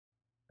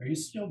Are you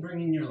still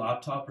bringing your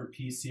laptop or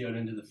PC out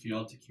into the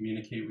field to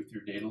communicate with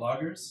your data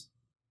loggers?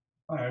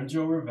 Hi, I'm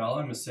Joe Revelle.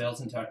 I'm a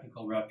sales and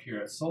technical rep here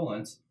at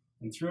Solinst,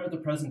 and throughout the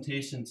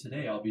presentation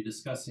today I'll be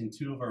discussing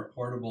two of our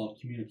portable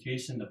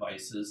communication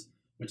devices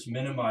which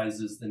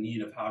minimizes the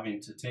need of having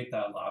to take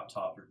that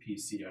laptop or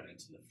PC out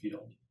into the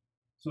field.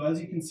 So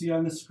as you can see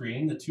on the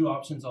screen, the two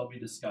options I'll be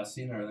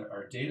discussing are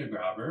our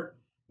DataGrabber,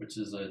 which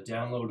is a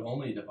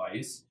download-only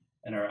device,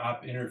 and our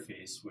App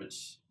Interface,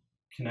 which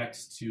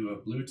connects to a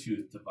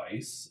Bluetooth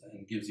device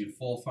and gives you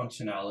full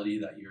functionality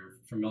that you're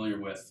familiar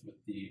with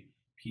the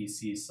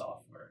PC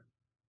software.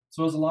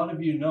 So as a lot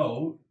of you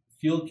know,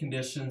 field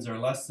conditions are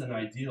less than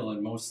ideal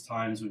in most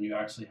times when you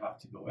actually have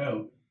to go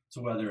out.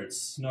 So whether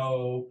it's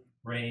snow,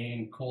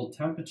 rain, cold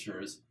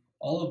temperatures,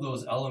 all of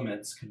those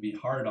elements could be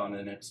hard on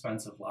an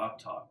expensive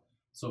laptop.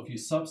 So if you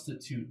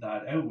substitute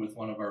that out with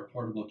one of our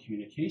portable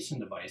communication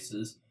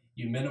devices,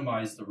 you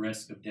minimize the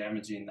risk of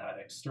damaging that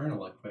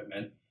external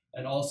equipment,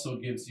 and also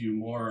gives you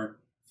more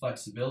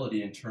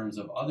flexibility in terms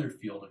of other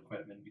field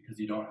equipment because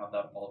you don't have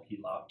that bulky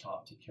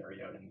laptop to carry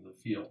out into the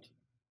field.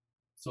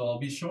 So I'll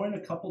be showing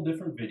a couple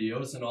different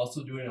videos and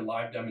also doing a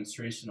live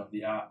demonstration of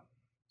the app.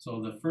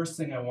 So the first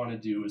thing I want to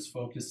do is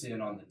focus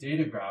in on the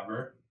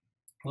DataGrabber,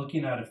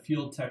 looking at a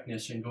field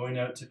technician going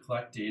out to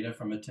collect data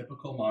from a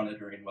typical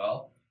monitoring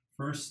well,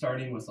 first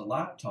starting with a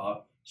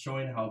laptop,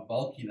 showing how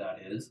bulky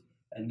that is,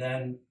 and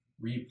then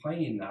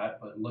replaying that,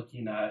 but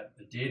looking at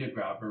the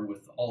DataGrabber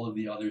with all of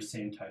the other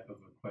same type of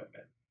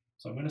equipment.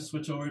 So I'm going to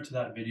switch over to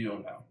that video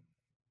now.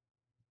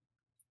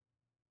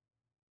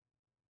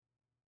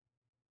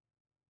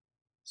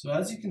 So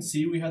as you can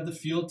see, we had the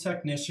field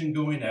technician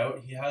going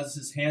out. He has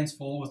his hands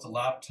full with a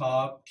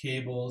laptop,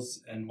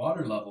 cables, and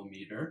water level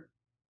meter.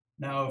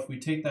 Now, if we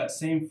take that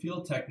same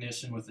field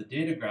technician with the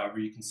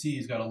DataGrabber, you can see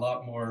he's got a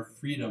lot more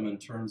freedom in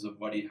terms of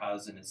what he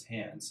has in his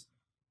hands.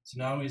 So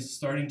now he's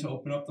starting to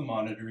open up the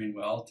monitoring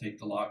well, take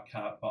the lock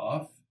cap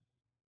off,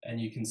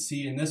 and you can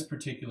see in this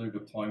particular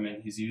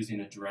deployment he's using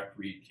a direct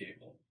read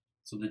cable.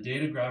 So the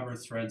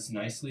DataGrabber threads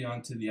nicely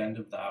onto the end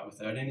of that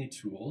without any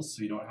tools,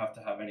 so you don't have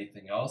to have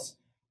anything else.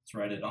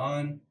 Thread it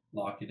on,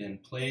 lock it in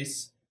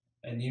place,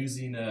 and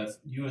using a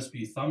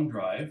USB thumb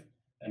drive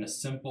and a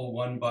simple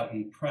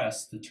one-button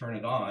press to turn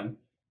it on,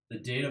 the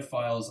data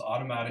files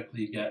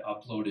automatically get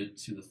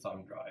uploaded to the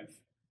thumb drive.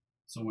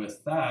 So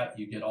with that,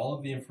 you get all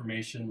of the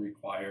information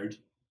required.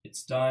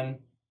 It's done.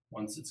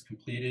 Once it's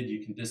completed,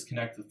 you can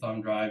disconnect the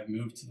thumb drive,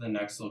 move to the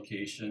next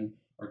location,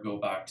 or go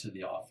back to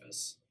the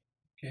office.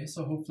 Okay,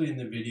 so hopefully in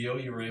the video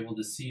you were able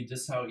to see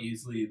just how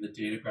easily the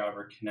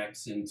DataGrabber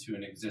connects into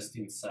an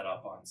existing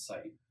setup on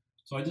site.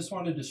 So I just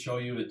wanted to show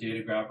you a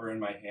DataGrabber in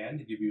my hand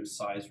to give you a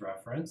size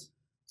reference.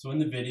 So in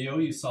the video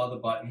you saw the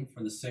button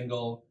for the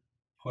single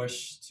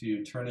push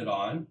to turn it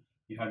on.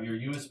 You have your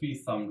USB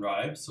thumb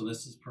drive, so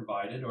this is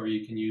provided, or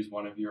you can use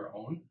one of your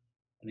own.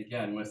 And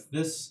again, with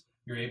this,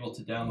 you're able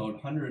to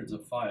download hundreds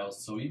of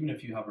files. So even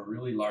if you have a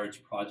really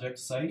large project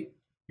site,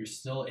 you're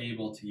still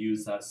able to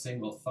use that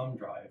single thumb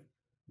drive.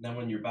 And then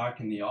when you're back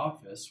in the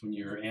office, when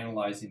you're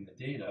analyzing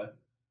the data,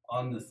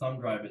 on the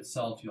thumb drive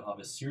itself, you'll have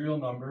a serial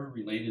number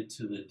related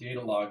to the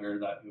Datalogger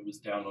that it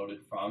was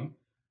downloaded from,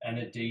 and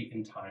a date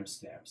and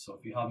timestamp. So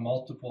if you have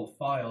multiple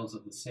files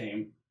of the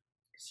same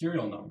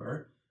serial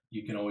number,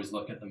 you can always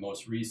look at the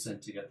most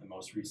recent to get the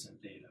most recent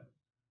data.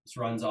 This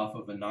runs off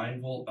of a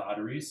 9-volt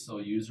battery, so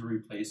user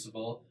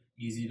replaceable,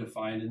 easy to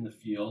find in the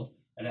field,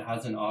 and it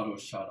has an auto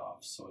shut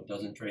off, so it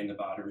doesn't drain the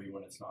battery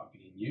when it's not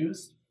being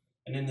used.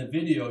 And in the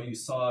video, you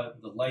saw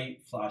the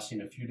light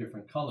flashing a few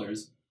different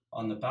colors.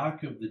 On the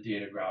back of the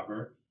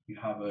DataGrabber, you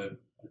have a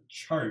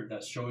chart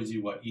that shows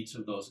you what each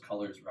of those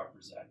colors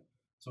represent.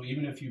 So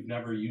even if you've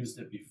never used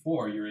it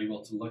before, you're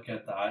able to look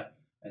at that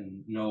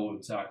and know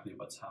exactly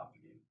what's happening.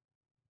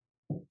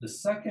 The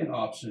second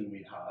option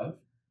we have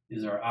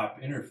is our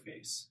App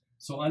Interface.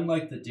 So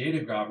unlike the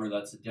DataGrabber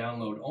that's a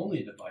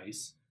download-only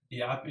device,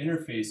 the App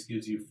Interface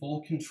gives you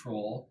full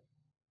control,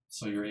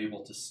 so you're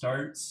able to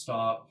start,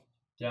 stop,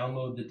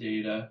 download the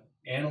data,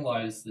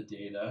 analyze the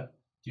data,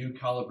 do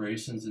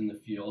calibrations in the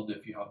field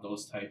if you have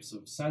those types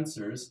of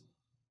sensors,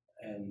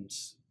 and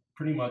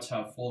pretty much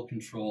have full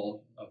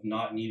control of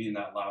not needing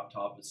that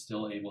laptop but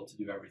still able to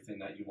do everything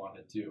that you want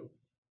to do.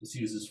 This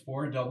uses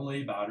 4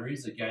 AA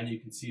batteries. Again, you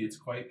can see it's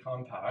quite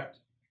compact.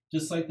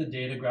 Just like the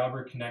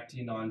DataGrabber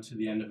connecting onto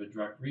the end of a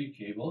direct read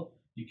cable,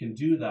 you can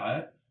do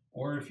that,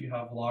 or if you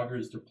have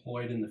loggers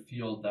deployed in the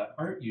field that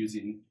aren't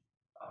using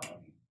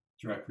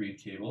direct read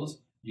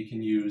cables, you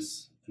can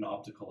use an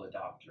optical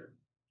adapter.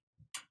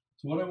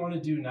 So what I want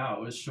to do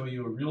now is show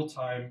you a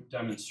real-time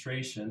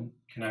demonstration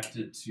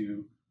connected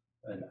to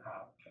an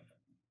app.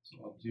 So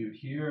I'll do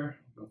here,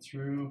 go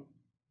through,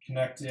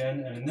 connect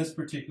in, and in this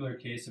particular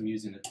case I'm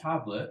using a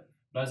tablet,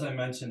 but as I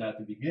mentioned at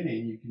the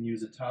beginning, you can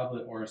use a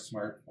tablet or a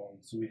smartphone.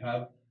 So we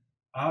have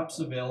apps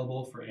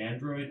available for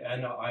Android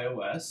and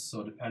iOS,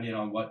 so depending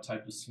on what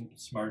type of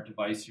smart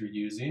device you're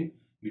using,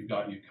 we've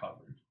got you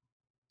covered.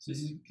 So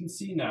as you can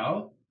see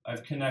now,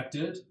 I've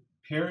connected,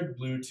 paired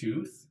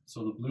Bluetooth,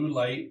 so the blue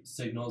light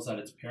signals that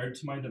it's paired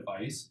to my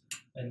device.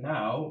 And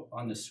now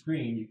on the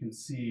screen, you can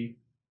see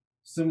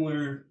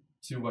similar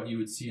to what you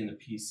would see in the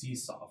PC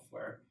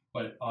software,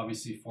 but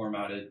obviously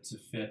formatted to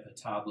fit a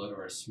tablet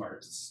or a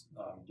smart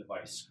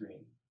device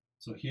screen.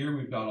 So here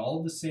we've got all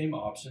of the same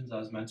options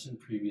as mentioned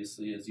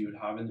previously as you would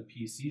have in the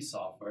PC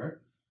software.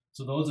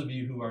 So those of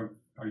you who are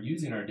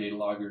using our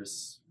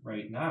Dataloggers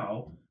right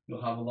now,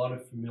 you'll have a lot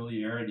of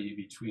familiarity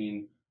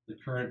between the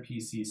current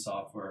PC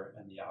software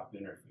and the app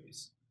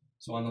interface.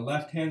 So on the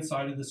left-hand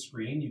side of the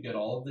screen, you get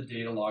all of the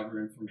Datalogger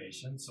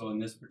information. So in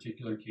this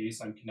particular case,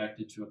 I'm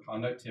connected to a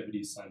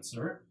conductivity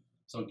sensor.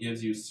 So it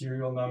gives you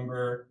serial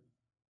number,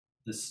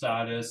 the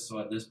status. So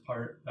at this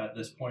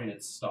point,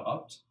 it's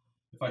stopped.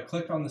 If I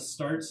click on the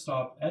Start,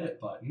 Stop,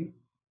 Edit button,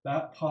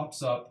 that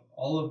pops up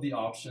all of the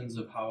options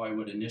of how I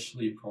would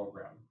initially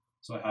program.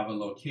 So I have a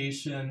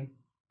location,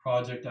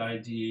 project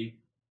ID,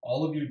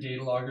 all of your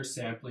Datalogger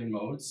sampling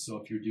modes. So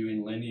if you're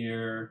doing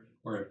linear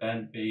or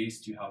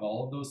event-based, you have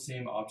all of those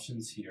same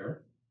options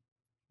here.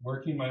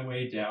 Working my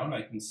way down,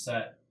 I can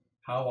set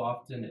how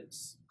often it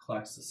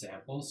collects the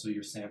sample, so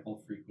your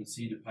sample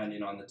frequency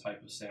depending on the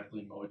type of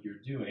sampling mode you're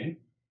doing.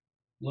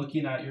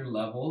 Looking at your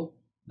level,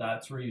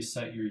 that's where you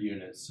set your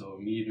units, so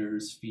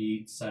meters,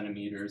 feet,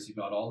 centimeters, you've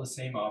got all the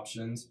same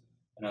options.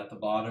 And at the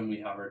bottom, we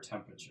have our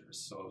temperatures,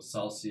 so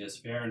Celsius,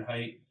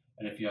 Fahrenheit,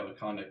 and if you have a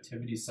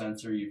conductivity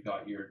sensor, you've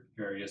got your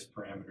various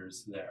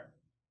parameters there.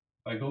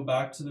 If I go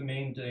back to the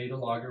main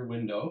Datalogger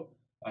window,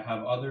 I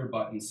have other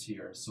buttons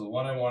here. So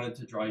one I wanted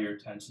to draw your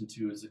attention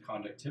to is the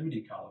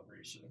conductivity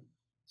calibration.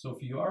 So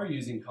if you are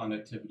using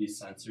conductivity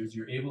sensors,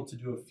 you're able to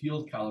do a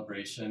field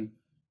calibration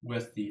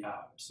with the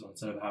app. So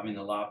instead of having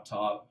the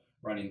laptop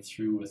running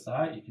through with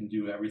that, you can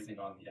do everything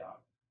on the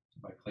app.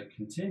 If I click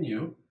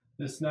continue,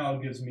 this now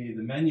gives me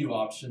the menu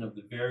option of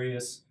the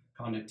various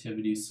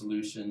conductivity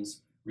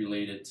solutions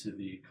related to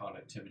the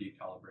conductivity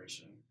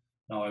calibration.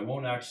 Now I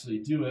won't actually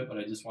do it, but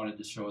I just wanted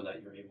to show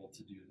that you're able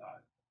to do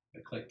that.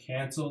 I click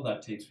cancel,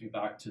 that takes me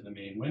back to the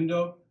main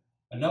window.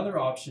 Another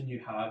option you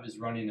have is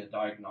running a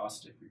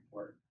diagnostic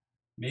report.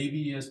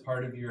 Maybe as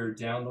part of your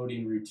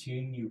downloading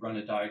routine, you run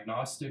a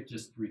diagnostic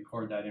just to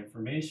record that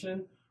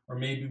information, or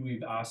maybe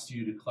we've asked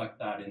you to collect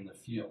that in the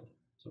field.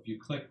 So if you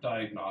click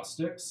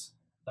diagnostics,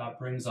 that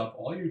brings up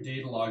all your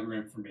Datalogger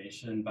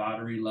information,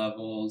 battery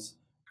levels,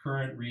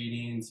 current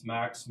readings,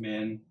 max,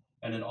 min,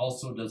 and it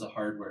also does a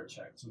hardware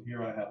check. So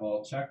here I have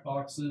all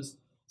checkboxes.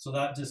 So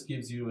that just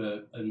gives you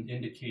an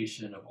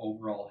indication of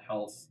overall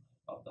health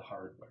of the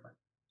hardware.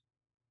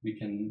 We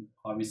can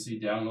obviously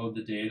download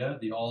the data.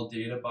 The All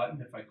Data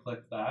button, if I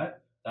click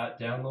that, that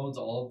downloads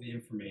all of the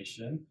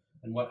information.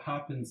 And what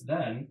happens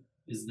then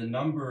is the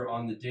number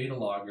on the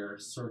Datalogger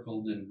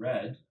circled in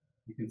red,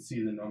 you can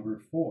see the number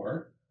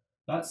 4.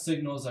 That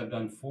signals I've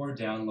done 4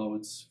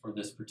 downloads for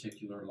this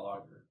particular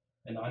logger.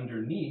 And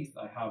underneath,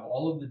 I have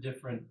all of the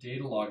different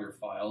Datalogger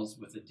files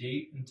with a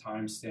date and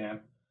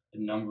timestamp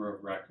and number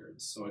of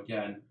records. So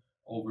again,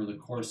 over the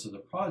course of the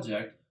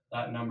project,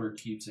 that number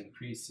keeps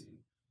increasing.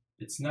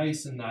 It's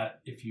nice in that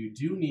if you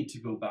do need to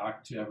go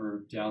back to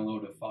ever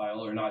download a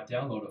file, or not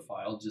download a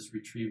file, just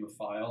retrieve a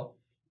file,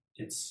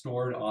 it's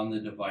stored on the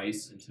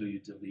device until you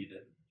delete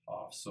it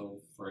off. So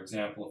for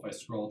example, if I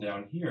scroll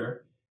down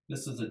here,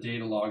 this is a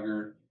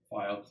Datalogger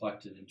file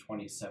collected in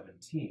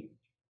 2017.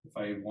 If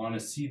I want to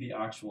see the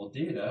actual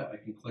data, I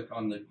can click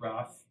on the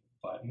graph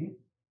button,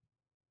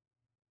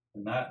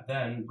 and that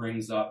then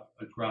brings up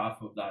a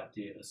graph of that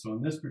data. So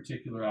in this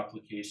particular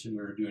application,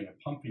 we were doing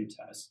a pumping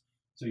test.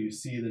 So you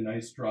see the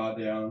nice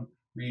drawdown,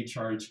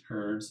 recharge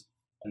curves,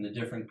 and the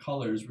different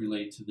colors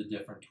relate to the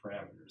different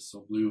parameters.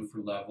 So blue for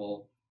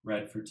level,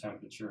 red for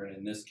temperature, and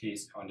in this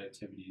case,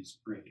 conductivity is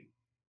green.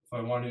 If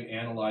I want to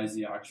analyze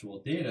the actual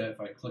data,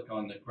 if I click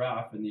on the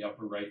graph in the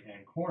upper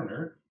right-hand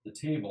corner, the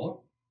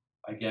table,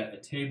 I get a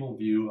table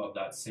view of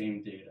that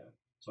same data.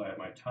 So I have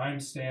my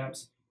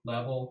timestamps,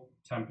 level,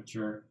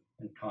 temperature,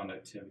 and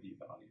conductivity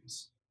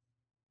values.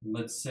 And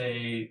let's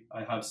say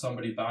I have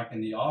somebody back in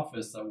the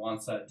office that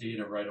wants that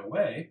data right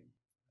away.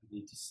 I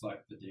need to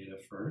select the data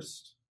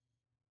first.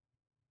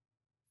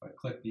 If I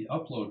click the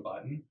upload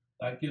button,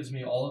 that gives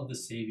me all of the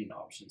saving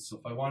options. So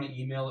if I want to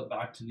email it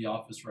back to the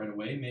office right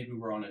away, maybe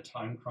we're on a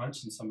time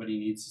crunch and somebody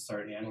needs to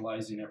start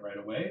analyzing it right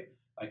away,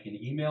 I can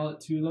email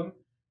it to them,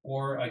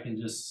 or I can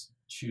just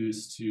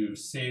choose to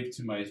save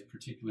to my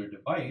particular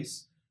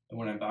device. And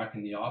when I'm back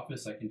in the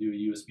office, I can do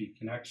a USB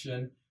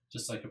connection,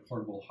 just like a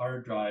portable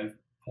hard drive,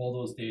 pull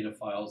those data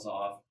files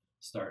off,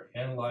 start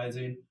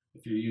analyzing.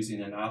 If you're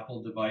using an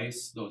Apple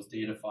device, those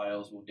data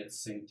files will get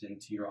synced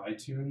into your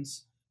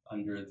iTunes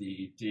under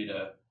the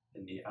data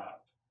in the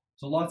app.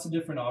 So lots of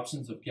different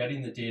options of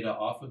getting the data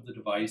off of the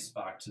device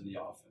back to the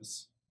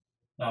office.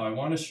 Now I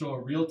want to show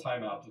a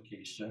real-time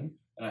application,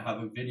 and I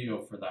have a video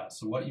for that.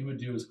 So what you would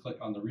do is click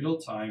on the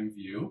real-time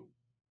view,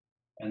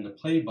 and the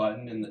play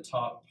button in the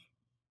top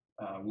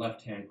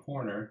left-hand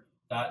corner,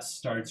 that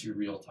starts your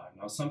real-time.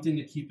 Now something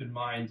to keep in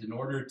mind, in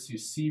order to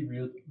see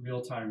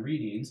real-time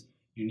readings,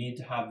 you need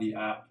to have the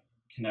app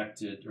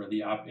connected, or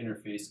the app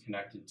interface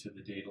connected to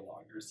the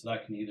Datalogger. So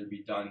that can either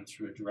be done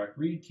through a direct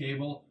read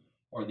cable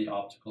or the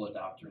optical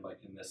adapter,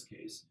 like in this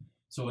case.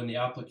 So in the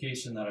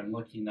application that I'm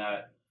looking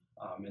at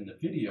in the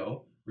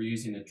video, we're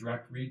using a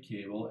direct read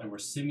cable and we're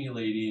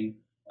simulating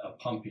a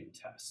pumping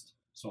test.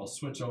 So I'll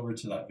switch over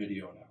to that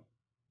video now.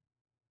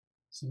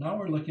 So now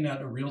we're looking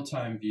at a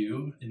real-time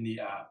view in the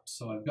app.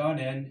 So I've gone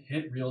in,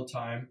 hit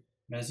real-time,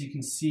 and as you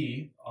can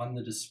see on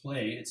the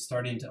display, it's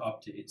starting to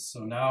update.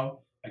 So now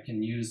I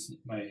can use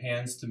my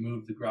hands to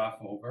move the graph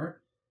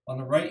over. On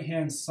the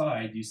right-hand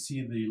side, you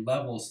see the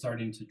level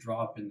starting to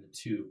drop in the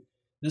tube.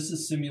 This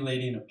is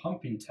simulating a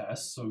pumping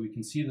test, so we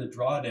can see the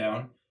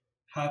drawdown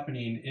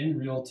happening in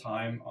real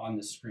time on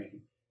the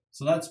screen.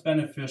 So that's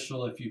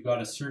beneficial if you've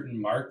got a certain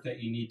mark that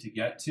you need to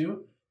get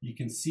to. You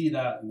can see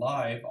that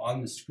live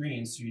on the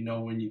screen so you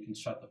know when you can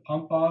shut the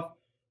pump off,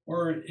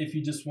 or if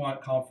you just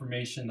want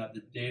confirmation that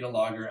the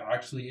Datalogger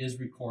actually is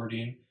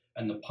recording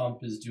and the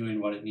pump is doing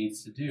what it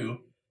needs to do,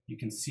 you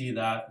can see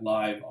that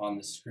live on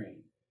the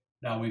screen.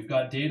 Now we've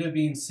got data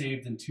being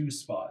saved in two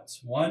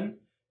spots. One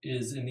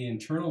is in the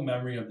internal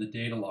memory of the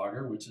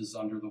Datalogger, which is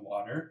under the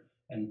water,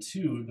 and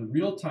two, the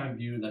real-time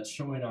view that's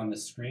showing on the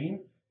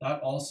screen,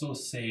 that also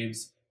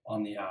saves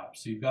on the app.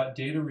 So you've got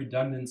data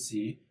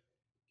redundancy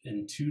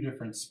in two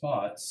different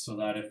spots so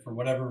that if for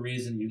whatever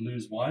reason you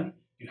lose one,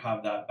 you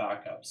have that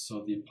backup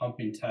so the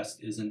pumping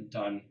test isn't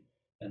done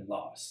and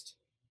lost.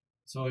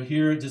 So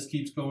here it just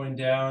keeps going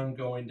down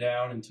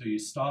until you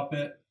stop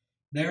it.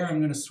 There I'm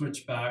going to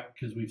switch back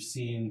because we've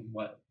seen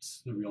what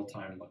the real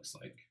time looks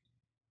like.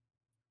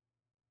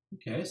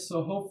 Okay,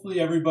 so hopefully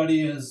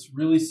everybody has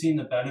really seen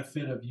the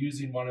benefit of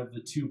using one of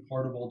the two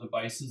portable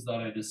devices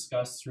that I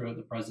discussed throughout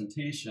the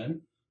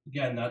presentation.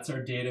 Again, that's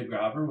our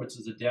DataGrabber, which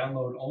is a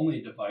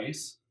download-only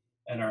device,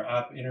 and our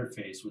app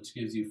interface, which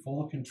gives you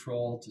full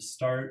control to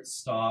start,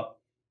 stop,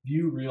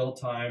 view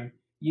real-time,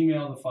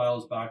 email the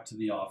files back to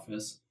the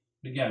office.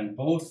 Again,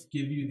 both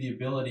give you the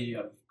ability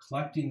of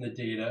collecting the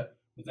data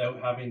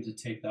without having to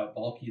take that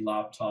bulky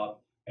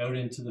laptop out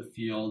into the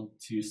field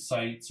to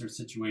sites or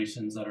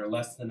situations that are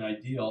less than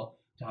ideal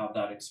to have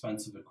that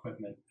expensive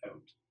equipment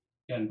out.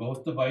 Again,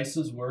 both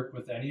devices work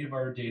with any of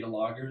our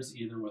Dataloggers,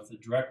 either with a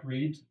direct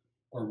read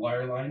or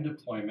wireline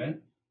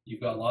deployment.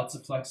 You've got lots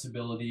of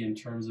flexibility in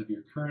terms of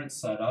your current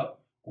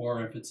setup,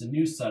 or if it's a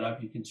new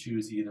setup, you can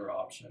choose either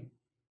option.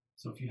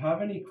 So if you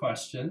have any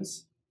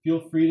questions, feel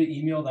free to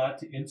email that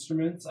to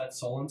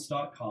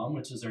instruments@solinst.com,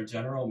 which is our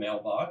general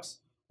mailbox,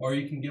 or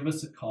you can give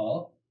us a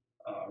call,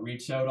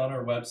 reach out on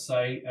our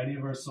website, any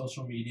of our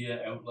social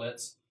media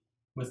outlets.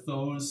 With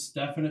those,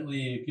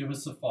 definitely give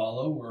us a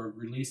follow. We're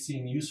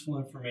releasing useful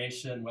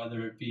information,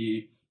 whether it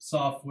be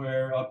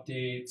software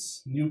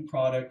updates, new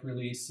product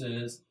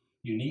releases,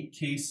 unique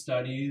case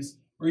studies,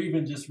 or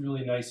even just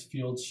really nice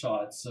field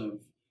shots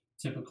of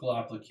typical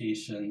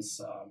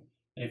applications.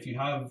 And if you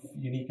have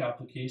unique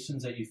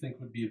applications that you think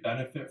would be a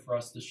benefit for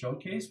us to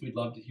showcase, we'd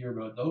love to hear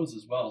about those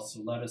as well. So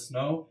let us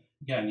know,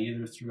 again,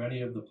 either through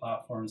any of the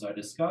platforms I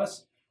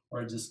discussed,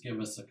 or just give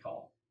us a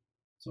call.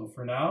 So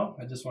for now,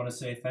 I just want to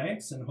say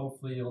thanks, and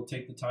hopefully you'll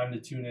take the time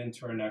to tune in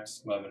to our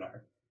next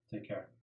webinar. Take care.